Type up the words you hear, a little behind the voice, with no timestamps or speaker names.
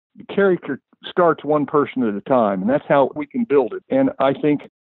character starts one person at a time, and that's how we can build it. And I think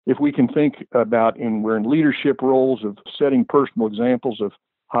if we can think about, we're in leadership roles of setting personal examples of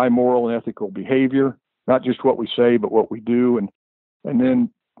high moral and ethical behavior, not just what we say, but what we do, and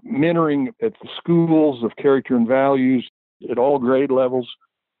then mentoring at the schools of character and values at all grade levels.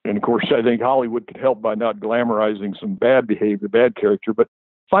 And of course, I think Hollywood could help by not glamorizing some bad behavior, bad character. But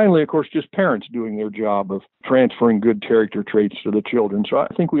finally, of course, just parents doing their job of transferring good character traits to the children. So I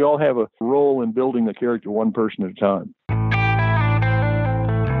think we all have a role in building the character one person at a time.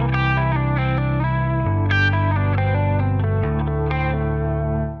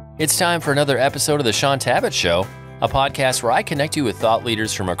 It's time for another episode of the Shaun Tabatt Show, a podcast where I connect you with thought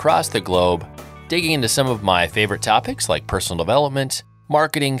leaders from across the globe, digging into some of my favorite topics like personal development,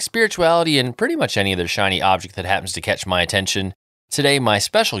 marketing, spirituality, and pretty much any other shiny object that happens to catch my attention. Today, my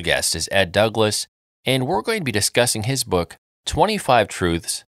special guest is Ed Douglas, and we're going to be discussing his book, 25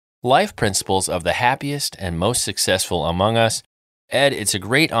 Truths, Life Principles of the Happiest and Most Successful Among Us. Ed, it's a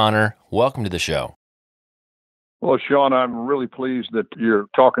great honor. Welcome to the show. Well, Shaun, I'm really pleased that you're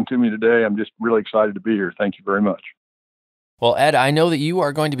talking to me today. I'm just really excited to be here. Thank you very much. Well, Ed, I know that you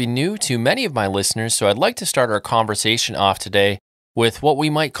are going to be new to many of my listeners, so I'd like to start our conversation off today with what we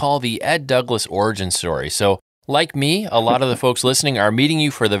might call the Ed Douglas origin story. So, like me, a lot of the folks listening are meeting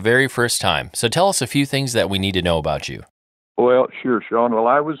you for the very first time. So tell us a few things that we need to know about you. Well, sure, Shaun. Well,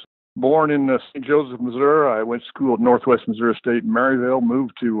 I was born in St. Joseph, Missouri. I went to school at Northwest Missouri State in Maryville,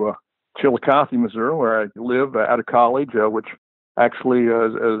 moved to Chillicothe, Missouri, where I live out of college, which actually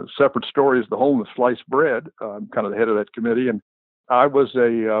is a separate story is the home of sliced bread. I'm kind of the head of that committee. And I was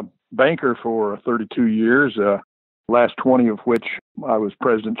a banker for 32 years, last 20 of which I was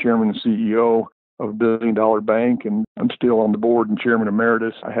president, chairman, and CEO of a billion-dollar bank, and I'm still on the board and chairman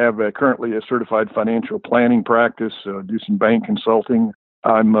emeritus. I have currently a certified financial planning practice, do some bank consulting.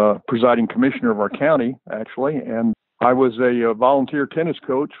 I'm presiding commissioner of our county, actually, and I was a volunteer tennis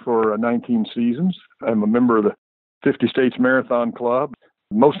coach for 19 seasons. I'm a member of the 50 States Marathon Club.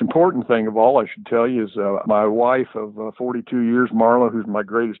 The most important thing of all, I should tell you, is my wife of 42 years, Marla, who's my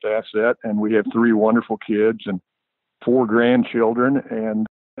greatest asset, and we have 3 wonderful kids and 4 grandchildren. And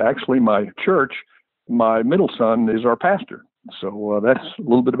actually, my church, my middle son is our pastor. So that's a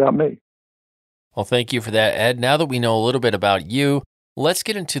little bit about me. Well, thank you for that, Ed. Now that we know a little bit about you, let's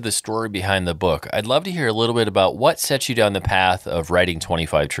get into the story behind the book. I'd love to hear a little bit about what set you down the path of writing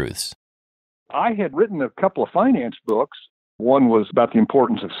 25 Truths. I had written a couple of finance books. One was about the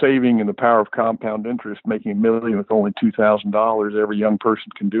importance of saving and the power of compound interest, making $1 million with only $2,000. Every young person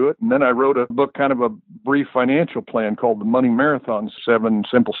can do it. And then I wrote a book, kind of a brief financial plan called The Money Marathon, 7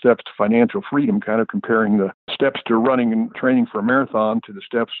 Simple Steps to Financial Freedom, kind of comparing the steps to running and training for a marathon to the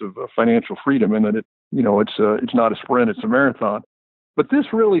steps of financial freedom. And that it's not a sprint, it's a marathon. But this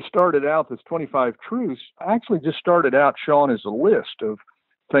really started out, this 25 Truths, actually just started out, Shaun, as a list of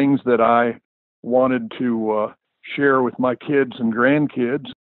things that I wanted to share with my kids and grandkids.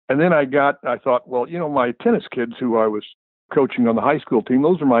 And then I thought, well, my tennis kids who I was coaching on the high school team,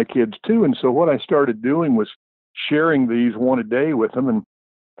 those are my kids too. And so what I started doing was sharing these one a day with them. And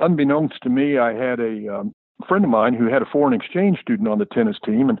unbeknownst to me, I had a friend of mine who had a foreign exchange student on the tennis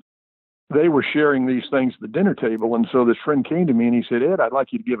team, and they were sharing these things at the dinner table. And so this friend came to me and he said, Ed, I'd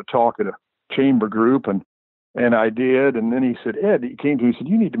like you to give a talk at a chamber group. And I did. And then he said, Ed, he came to me and said,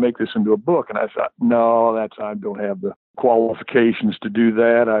 you need to make this into a book. And I thought, no, I don't have the qualifications to do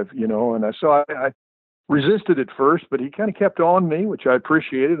that. I resisted at first, but he kind of kept on me, which I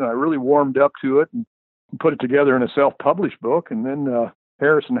appreciated. And I really warmed up to it and put it together in a self-published book. And then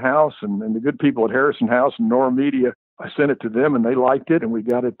Harrison House and the good people at Harrison House and Nori Media, I sent it to them and they liked it, and we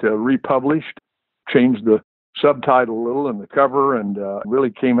got it republished, changed the subtitle a little and the cover, and really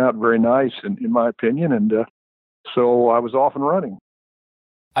came out very nice, in my opinion. And so I was off and running.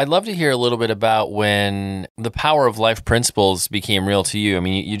 I'd love to hear a little bit about when the power of life principles became real to you. I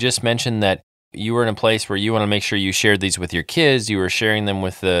mean, you just mentioned that you were in a place where you want to make sure you shared these with your kids. You were sharing them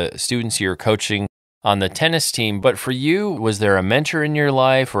with the students you were coaching on the tennis team. But for you, was there a mentor in your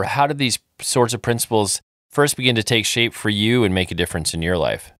life, or how did these sorts of principles first begin to take shape for you and make a difference in your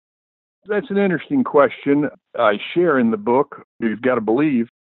life? That's an interesting question. I share in the book, You've Got to Believe,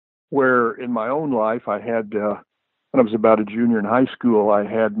 where in my own life I had, when I was about a junior in high school, I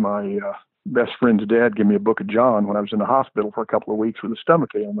had my best friend's dad give me a book of John when I was in the hospital for a couple of weeks with a stomach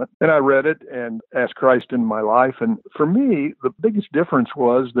ailment. And I read it and asked Christ into my life. And for me, the biggest difference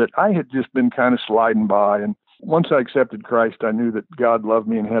was that I had just been kind of sliding by. And once I accepted Christ, I knew that God loved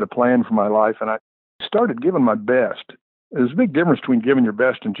me and had a plan for my life. And I started giving my best. There's a big difference between giving your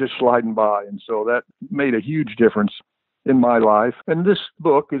best and just sliding by. And so that made a huge difference in my life. And this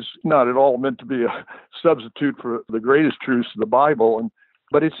book is not at all meant to be a substitute for the greatest truths of the Bible,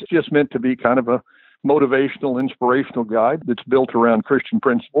 but it's just meant to be kind of a motivational, inspirational guide that's built around Christian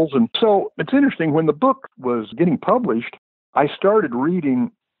principles. And so it's interesting, when the book was getting published, I started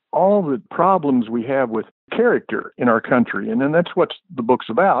reading all the problems we have with character in our country. And then that's what the book's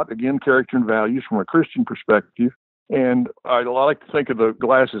about. Again, character and values from a Christian perspective. And I like to think of the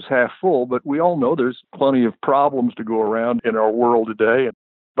glass as half full, but we all know there's plenty of problems to go around in our world today.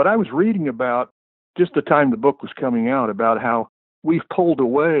 But I was reading about, just the time the book was coming out, about how we've pulled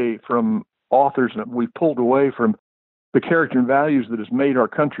away from authors and we've pulled away from the character and values that has made our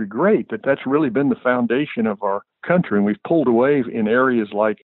country great, that's really been the foundation of our country. And we've pulled away in areas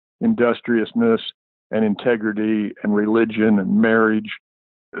like industriousness and integrity and religion and marriage.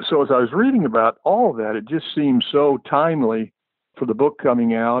 So as I was reading about all of that, it just seemed so timely for the book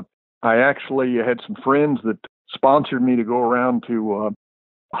coming out. I actually had some friends that sponsored me to go around to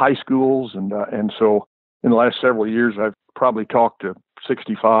high schools. And so in the last several years, I've probably talked to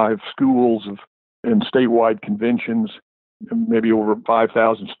 65 schools in statewide conventions, maybe over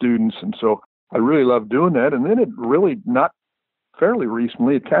 5,000 students. And so I really love doing that. And then it really, not fairly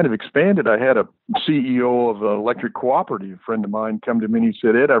recently, it kind of expanded. I had a CEO of an electric cooperative, a friend of mine, come to me and he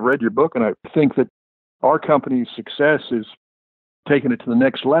said, "Ed, I've read your book, and I think that our company's success is taking it to the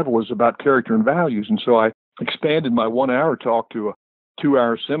next level, is about character and values." And so I expanded my 1-hour talk to a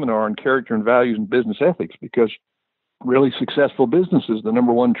 2-hour seminar on character and values and business ethics, because really successful businesses, the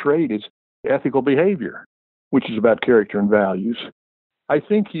number one trait is ethical behavior, which is about character and values. I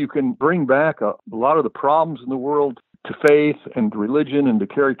think you can bring back a lot of the problems in the world to faith and religion and to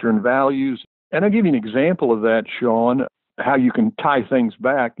character and values. And I'll give you an example of that, Shaun, how you can tie things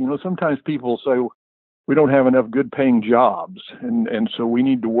back. Sometimes people say, we don't have enough good paying jobs, and so we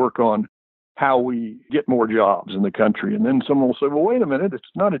need to work on how we get more jobs in the country. And then someone will say, well, wait a minute, it's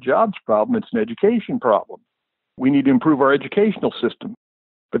not a jobs problem, it's an education problem. We need to improve our educational system.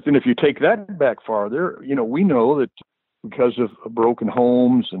 But then if you take that back farther, we know that because of broken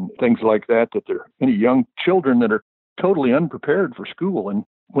homes and things like that there are many young children that are totally unprepared for school. And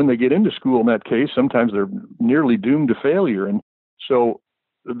when they get into school, in that case, sometimes they're nearly doomed to failure. And so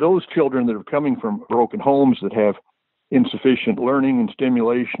those children that are coming from broken homes, that have insufficient learning and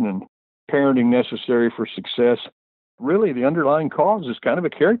stimulation and parenting necessary for success, really the underlying cause is kind of a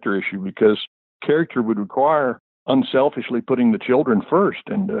character issue, because character would require unselfishly putting the children first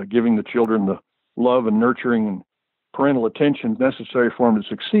and giving the children the love and nurturing and parental attention necessary for them to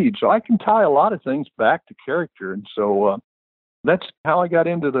succeed. So I can tie a lot of things back to character. And so that's how I got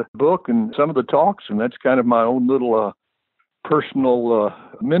into the book and some of the talks, and that's kind of my own little personal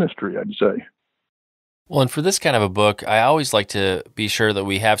ministry, I'd say. Well, and for this kind of a book, I always like to be sure that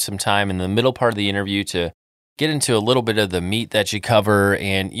we have some time in the middle part of the interview to get into a little bit of the meat that you cover.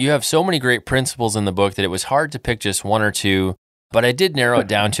 And you have so many great principles in the book that it was hard to pick just one or two, but I did narrow it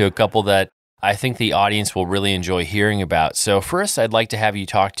down to a couple that I think the audience will really enjoy hearing about. So first, I'd like to have you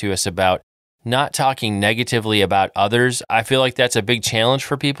talk to us about not talking negatively about others. I feel like that's a big challenge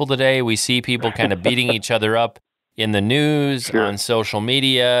for people today. We see people kind of beating each other up in the news, Sure. on social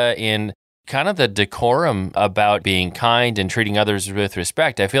media, and kind of the decorum about being kind and treating others with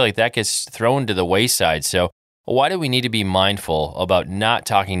respect. I feel like that gets thrown to the wayside. So why do we need to be mindful about not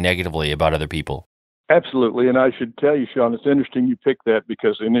talking negatively about other people? Absolutely. And I should tell you, Shaun, it's interesting you picked that,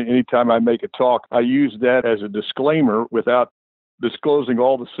 because any time I make a talk, I use that as a disclaimer without disclosing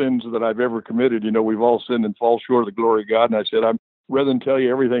all the sins that I've ever committed. We've all sinned and fall short of the glory of God. And I said, rather than tell you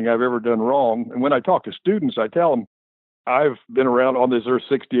everything I've ever done wrong. And when I talk to students, I tell them, I've been around on this earth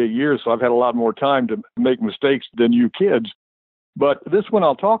 68 years, so I've had a lot more time to make mistakes than you kids. But this one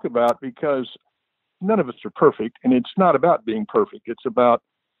I'll talk about because none of us are perfect, and it's not about being perfect. It's about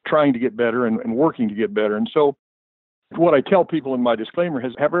trying to get better and working to get better. And so what I tell people in my disclaimer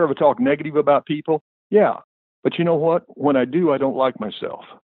is, have I ever talked negative about people? Yeah. But you know what? When I do, I don't like myself,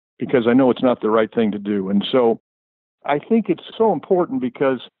 because I know it's not the right thing to do. And so I think it's so important,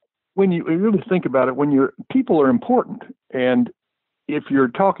 because when you really think about it, people are important. And if you're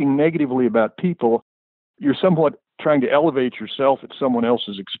talking negatively about people, you're somewhat trying to elevate yourself at someone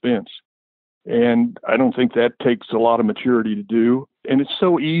else's expense. And I don't think that takes a lot of maturity to do. And it's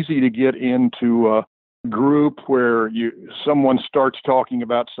so easy to get into a group where someone starts talking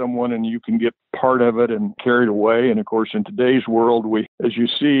about someone and you can get part of it and carried away. And of course, in today's world, as you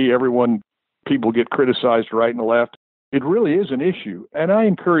see, people get criticized right and left. It really is an issue. And I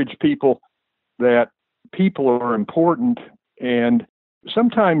encourage people that people are important, and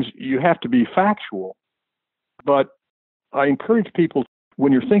sometimes you have to be factual. But I encourage people,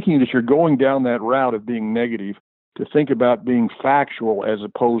 when you're thinking that you're going down that route of being negative, to think about being factual as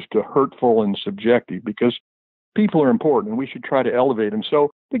opposed to hurtful and subjective, because people are important and we should try to elevate them.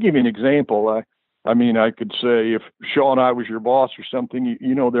 So to give you an example, I could say if Shaun, I was your boss or something,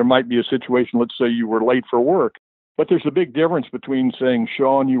 there might be a situation, let's say you were late for work, but there's a big difference between saying,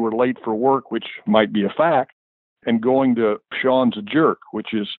 Shaun, you were late for work, which might be a fact, and going to Shaun's a jerk,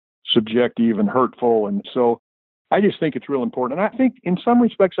 which is subjective and hurtful. And so I just think it's real important. And I think in some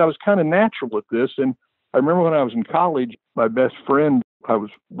respects I was kind of natural at this. And I remember when I was in college, my best friend, I was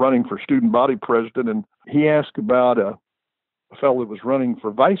running for student body president, and he asked about a fellow that was running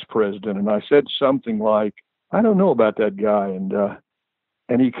for vice president. And I said something like, I don't know about that guy.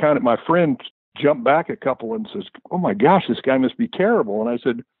 And he my friend jumped back a couple and says, oh my gosh, this guy must be terrible. And I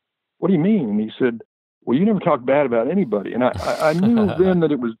said, what do you mean? And he said, well, you never talk bad about anybody. And I knew then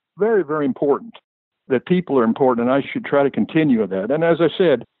that it was very, very important, that people are important, and I should try to continue that. And as I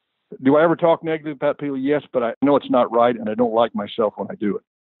said, do I ever talk negative about people? Yes, but I know it's not right, and I don't like myself when I do it.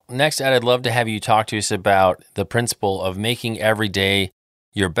 Next, I'd love to have you talk to us about the principle of making every day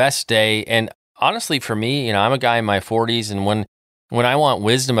your best day. And honestly, for me, I'm a guy in my 40s, and when I want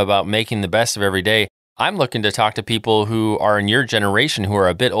wisdom about making the best of every day, I'm looking to talk to people who are in your generation, who are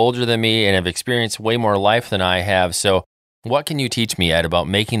a bit older than me and have experienced way more life than I have. So what can you teach me, Ed, about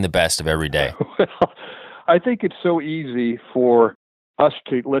making the best of every day? Well, I think it's so easy for us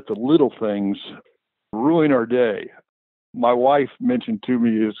to let the little things ruin our day. My wife mentioned to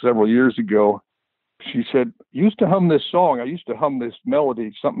me several years ago, she said, you used to hum this song. I used to hum this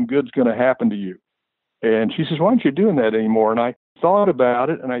melody. Something good's going to happen to you. And she says, why aren't you doing that anymore? And I thought about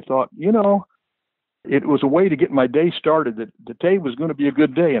it, and I thought, it was a way to get my day started, that the day was going to be a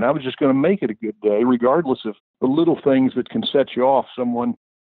good day, and I was just going to make it a good day, regardless of the little things that can set you off. Someone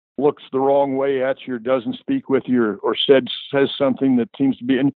looks the wrong way at you, or doesn't speak with you, or says something that seems to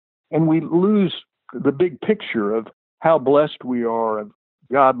be, and we lose the big picture of how blessed we are, and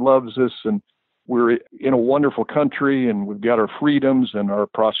God loves us, and we're in a wonderful country, and we've got our freedoms and our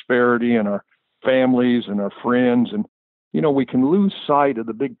prosperity and our families and our friends, and we can lose sight of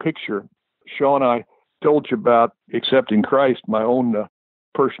the big picture. Shaun, I told you about accepting Christ, my own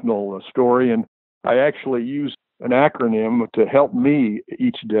personal story, and I actually use an acronym to help me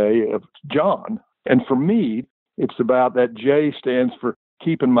each day of John. And for me, it's about that J stands for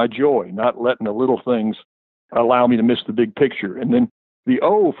keeping my joy, not letting the little things allow me to miss the big picture. And then the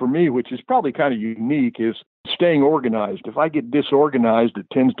O for me, which is probably kind of unique, is staying organized. If I get disorganized, it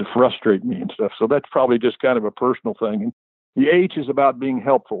tends to frustrate me and stuff. So that's probably just kind of a personal thing. And the H is about being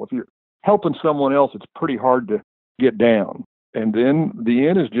helpful. If you're helping someone else, it's pretty hard to get down. And then the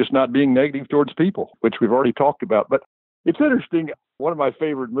N is just not being negative towards people, which we've already talked about. But it's interesting. One of my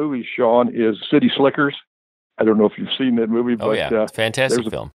favorite movies, Shaun, is City Slickers. I don't know if you've seen that movie. Oh, yeah. Fantastic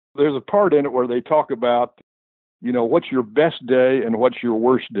film. There's a part in it where they talk about, what's your best day and what's your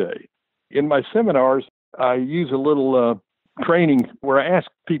worst day. In my seminars, I use a little training where I ask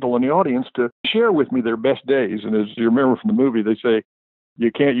people in the audience to share with me their best days. And as you remember from the movie, they say,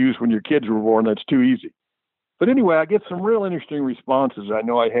 you can't use when your kids were born. That's too easy. But anyway, I get some real interesting responses. I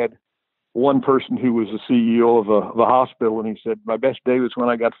know I had one person who was the CEO of a hospital, and he said, my best day was when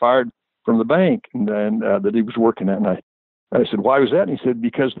I got fired from the bank and that he was working at. And I said, why was that? And he said,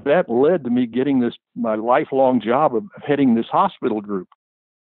 because that led to me getting my lifelong job of heading this hospital group.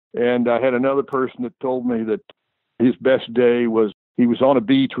 And I had another person that told me that his best day was he was on a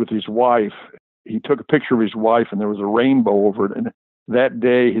beach with his wife. He took a picture of his wife, and there was a rainbow over it. And that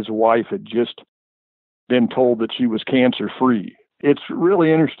day, his wife had just been told that she was cancer-free. It's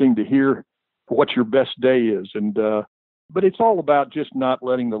really interesting to hear what your best day is. But it's all about just not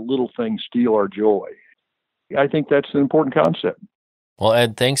letting the little things steal our joy. I think that's an important concept. Well,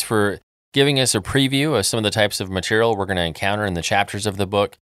 Ed, thanks for giving us a preview of some of the types of material we're going to encounter in the chapters of the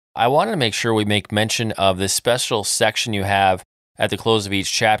book. I wanted to make sure we make mention of this special section you have at the close of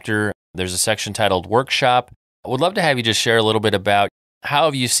each chapter. There's a section titled Workshop. I would love to have you just share a little bit about how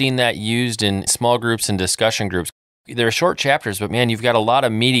have you seen that used in small groups and discussion groups. They're short chapters, but man, you've got a lot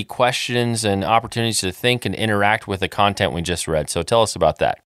of meaty questions and opportunities to think and interact with the content we just read. So tell us about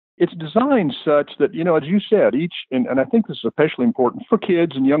that. It's designed such that, as you said, and I think this is especially important for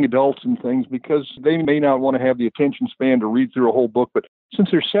kids and young adults and things, because they may not want to have the attention span to read through a whole book. But since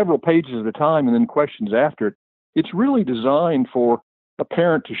there's several pages at a time and then questions after it, it's really designed for a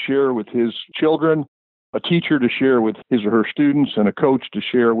parent to share with his children, a teacher to share with his or her students, and a coach to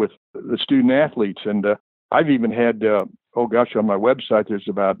share with the student athletes. And I've even had, on my website, there's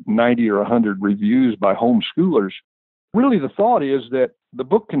about 90 or 100 reviews by homeschoolers. Really, the thought is that the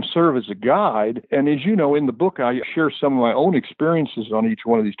book can serve as a guide. And as you know, in the book, I share some of my own experiences on each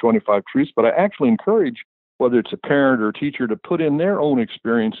one of these 25 truths, but I actually encourage whether it's a parent or a teacher, to put in their own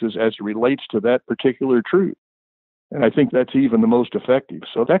experiences as it relates to that particular truth. And I think that's even the most effective.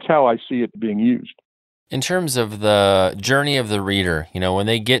 So that's how I see it being used. In terms of the journey of the reader, when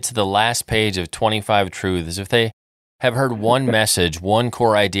they get to the last page of 25 Truths, if they have heard one message, one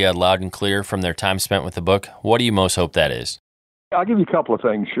core idea loud and clear from their time spent with the book, what do you most hope that is? I'll give you a couple of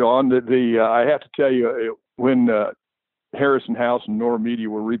things, Shaun. I have to tell you, when Harrison House and Nori Media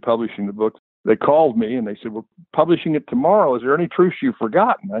were republishing the book, they called me and they said, "We're publishing it tomorrow. Is there any truths you've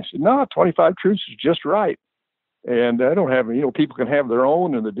forgotten?" I said, "No, 25 Truths is just right." And I don't have, people can have their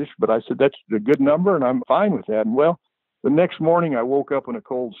own in the dish, but I said, that's a good number and I'm fine with that. And well, the next morning I woke up in a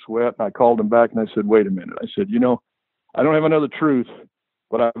cold sweat and I called him back and I said, "Wait a minute." I said, I don't have another truth,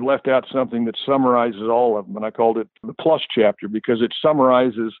 but I've left out something that summarizes all of them. And I called it the plus chapter because it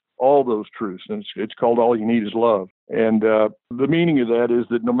summarizes all those truths. And it's called All You Need Is Love. And the meaning of that is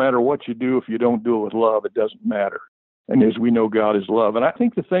that no matter what you do, if you don't do it with love, it doesn't matter. And as we know, God is love. And I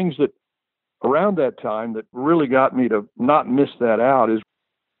think the things that around that time that really got me to not miss that out is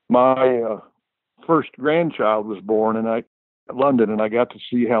my first grandchild was born in London, and I got to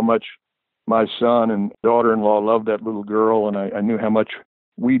see how much my son and daughter-in-law loved that little girl, and I knew how much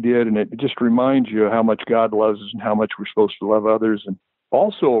we did, and it just reminds you how much God loves us and how much we're supposed to love others. And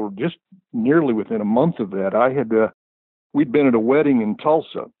also, just nearly within a month of that, we'd been at a wedding in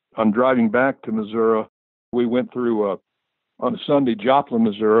Tulsa. On driving back to Missouri, we went through on a Sunday, Joplin,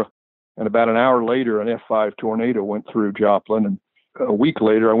 Missouri. And about an hour later, an F5 tornado went through Joplin. And a week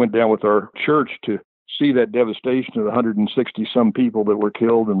later, I went down with our church to see that devastation of the 160-some people that were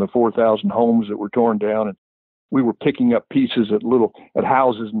killed and the 4,000 homes that were torn down. And we were picking up pieces at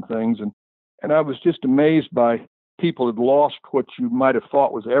houses and things. And I was just amazed by people had lost what you might have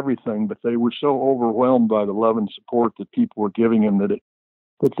thought was everything, but they were so overwhelmed by the love and support that people were giving them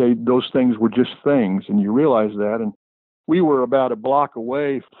those things were just things. And you realize that. And we were about a block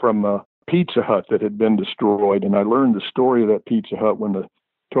away from a Pizza Hut that had been destroyed, and I learned the story of that Pizza Hut. When the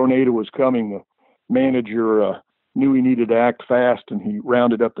tornado was coming, the manager knew he needed to act fast, and he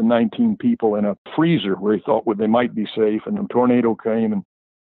rounded up the 19 people in a freezer where he thought they might be safe, and the tornado came and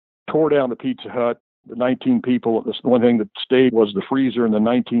tore down the Pizza Hut. The 19 people, the one thing that stayed was the freezer, and the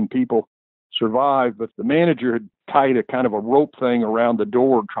 19 people survived, but the manager had tied a kind of a rope thing around the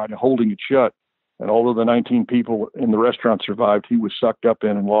door, trying to holding it shut. And although the 19 people in the restaurant survived, he was sucked up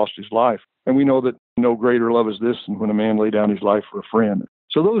in and lost his life. And we know that no greater love is this than when a man laid down his life for a friend.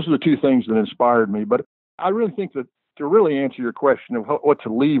 So those are the two things that inspired me. But I really think that to really answer your question of what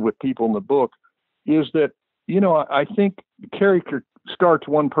to leave with people in the book is that, I think the character starts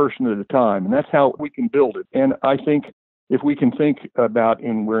one person at a time, and that's how we can build it. And I think if we can think about,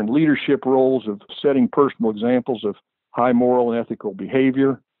 we're in leadership roles of setting personal examples of high moral and ethical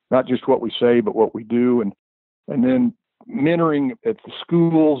behavior, not just what we say, but what we do. And then mentoring at the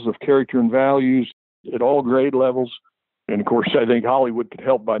schools of character and values at all grade levels. And of course, I think Hollywood could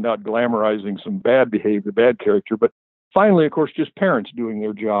help by not glamorizing some bad behavior, bad character. But finally, of course, just parents doing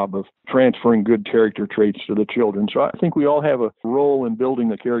their job of transferring good character traits to the children. So I think we all have a role in building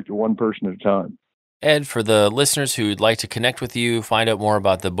the character one person at a time. Ed, for the listeners who'd like to connect with you, find out more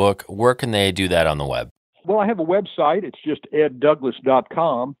about the book, where can they do that on the web? Well, I have a website. It's just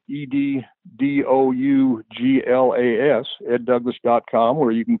eddouglas.com, EDDOUGLAS, eddouglas.com,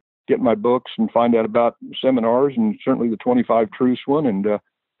 where you can get my books and find out about seminars and certainly the 25 Truths one.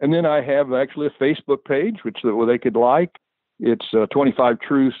 And then I have actually a Facebook page, which they could like. It's 25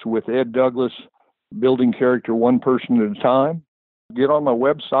 Truths with Ed Douglas, building character one person at a time. Get on my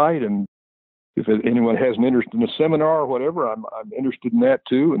website, and if anyone has an interest in a seminar or whatever, I'm interested in that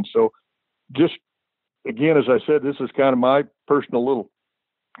too. And so just again, as I said, this is kind of my personal little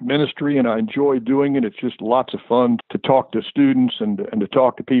ministry, and I enjoy doing it. It's just lots of fun to talk to students and to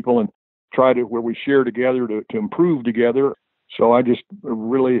talk to people and try to, where we share together to improve together. So I just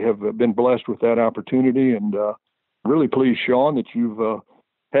really have been blessed with that opportunity, and really pleased, Shaun, that you've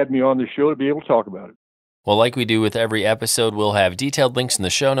had me on this show to be able to talk about it. Well, like we do with every episode, we'll have detailed links in the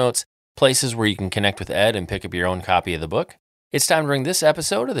show notes, places where you can connect with Ed and pick up your own copy of the book. It's time to bring this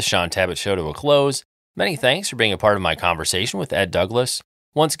episode of the Shaun Tabatt Show to a close. Many thanks for being a part of my conversation with Ed Douglas.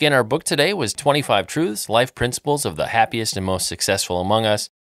 Once again, our book today was 25 Truths, Life Principles of the Happiest and Most Successful Among Us.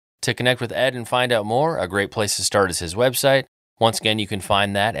 To connect with Ed and find out more, a great place to start is his website. Once again, you can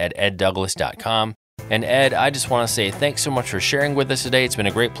find that at eddouglas.com. And Ed, I just want to say thanks so much for sharing with us today. It's been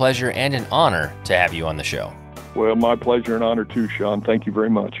a great pleasure and an honor to have you on the show. Well, my pleasure and honor too, Shaun. Thank you very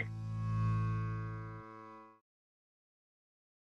much.